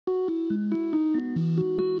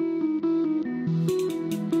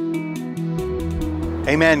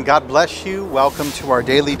Amen. God bless you. Welcome to our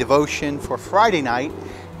daily devotion for Friday night.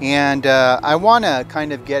 And I want to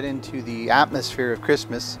kind of get into the atmosphere of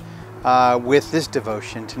Christmas with this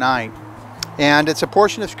devotion tonight. And it's a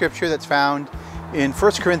portion of scripture that's found in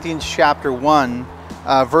 1 Corinthians chapter 1,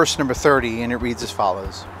 verse number 30, and it reads as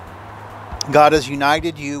follows. God has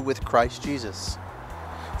united you with Christ Jesus.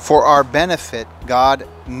 For our benefit, God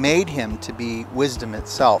made him to be wisdom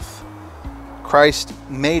itself. Christ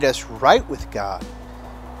made us right with God.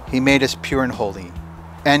 He made us pure and holy,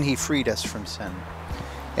 and he freed us from sin.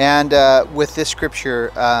 And with this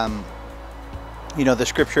scripture, the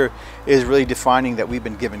scripture is really defining that we've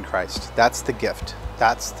been given Christ. That's the gift.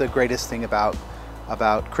 That's the greatest thing about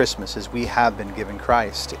Christmas, is we have been given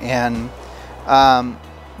Christ. And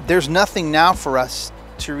there's nothing now for us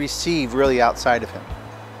to receive really outside of him.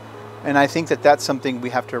 And I think that that's something we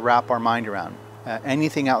have to wrap our mind around.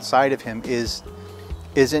 Anything outside of him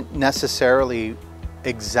isn't necessarily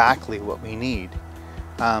exactly what we need.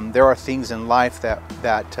 There are things in life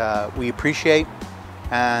that we appreciate,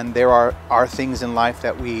 and there are things in life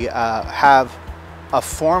that we have a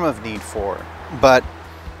form of need for. But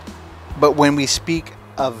when we speak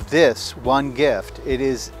of this one gift, it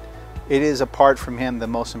is apart from him the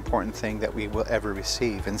most important thing that we will ever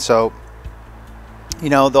receive. And so,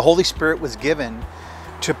 the Holy Spirit was given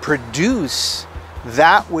to produce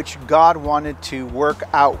that which God wanted to work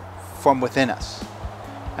out from within us.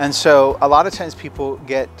 And so a lot of times people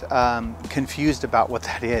get confused about what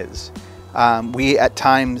that is. We at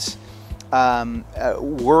times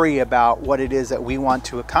worry about what it is that we want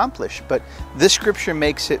to accomplish. But this scripture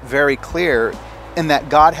makes it very clear in that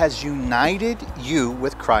God has united you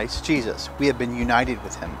with Christ Jesus. We have been united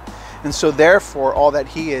with him. And so therefore, all that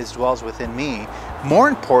he is dwells within me. More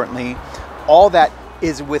importantly, all that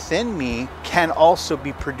is within me can also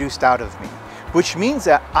be produced out of me, which means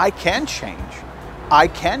that I can change. I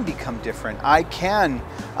can become different. I can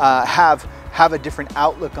have a different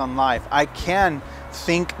outlook on life. I can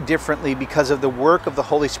think differently because of the work of the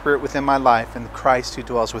Holy Spirit within my life and Christ who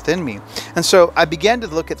dwells within me. And so I began to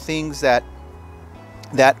look at things that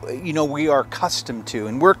we are accustomed to,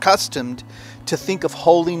 and we're accustomed to think of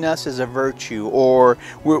holiness as a virtue, or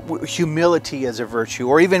humility as a virtue,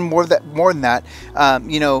 or even more than that,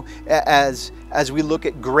 as we look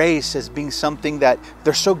at grace as being something that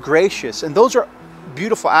they're so gracious, and those are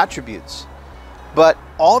beautiful attributes. But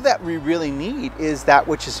all that we really need is that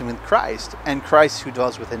which is in Christ, and Christ who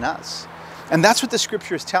dwells within us. And that's what the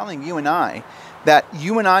scripture is telling you and I, that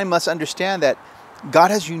you and I must understand that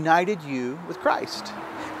God has united you with Christ.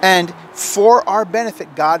 And for our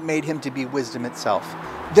benefit, God made him to be wisdom itself.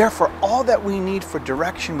 Therefore, all that we need for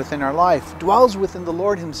direction within our life dwells within the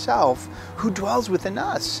Lord himself, who dwells within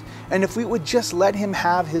us. And if we would just let him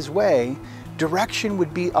have his way, direction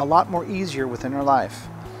would be a lot more easier within our life.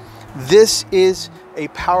 This is a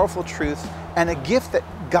powerful truth and a gift that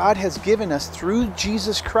God has given us through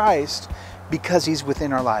Jesus Christ, because he's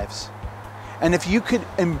within our lives. And if you could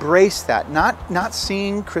embrace that, not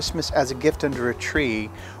seeing Christmas as a gift under a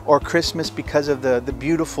tree, or Christmas because of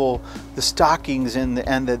the stockings and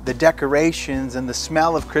the decorations and the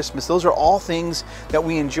smell of Christmas, those are all things that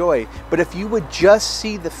we enjoy. But if you would just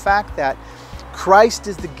see the fact that Christ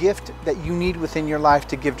is the gift that you need within your life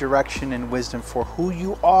to give direction and wisdom for who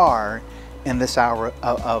you are in this hour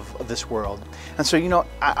of this world. And so,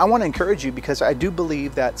 I want to encourage you, because I do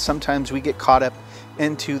believe that sometimes we get caught up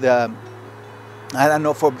into I don't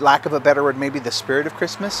know, for lack of a better word, maybe the spirit of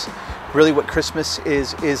Christmas, really what Christmas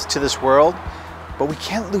is to this world. But we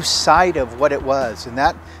can't lose sight of what it was, and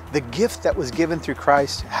that the gift that was given through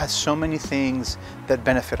Christ has so many things that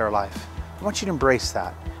benefit our life. I want you to embrace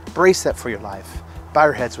that. Embrace that for your life. Bow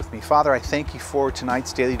your heads with me. Father, I thank you for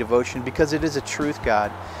tonight's daily devotion, because it is a truth,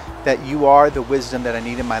 God, that you are the wisdom that I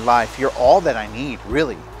need in my life. You're all that I need,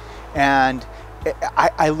 really. And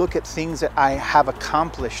I look at things that I have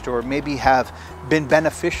accomplished, or maybe have been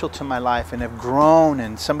beneficial to my life and have grown,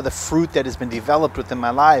 and some of the fruit that has been developed within my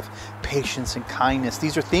life, patience and kindness.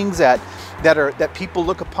 These are things that people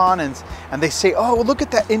look upon and they say, oh, look at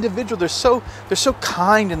that individual. They're so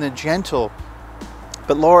kind and they're gentle.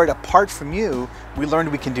 But Lord, apart from you, we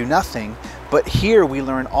learned we can do nothing. But here we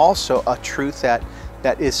learn also a truth that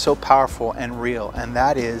is so powerful and real, and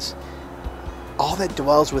that is all that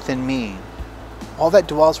dwells within me. All that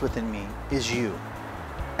dwells within me is you.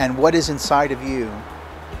 And what is inside of you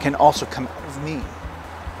can also come out of me.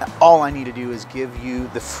 And all I need to do is give you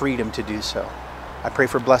the freedom to do so. I pray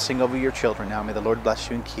for blessing over your children now. May the Lord bless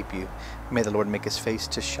you and keep you. May the Lord make his face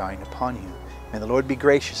to shine upon you. May the Lord be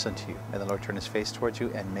gracious unto you. May the Lord turn his face towards you,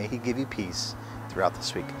 and may he give you peace throughout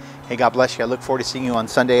this week. Hey, God bless you. I look forward to seeing you on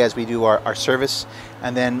Sunday as we do our service.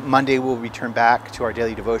 And then Monday we'll return back to our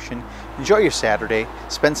daily devotion. Enjoy your Saturday.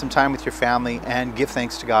 Spend some time with your family and give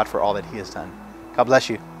thanks to God for all that he has done. God bless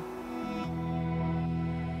you.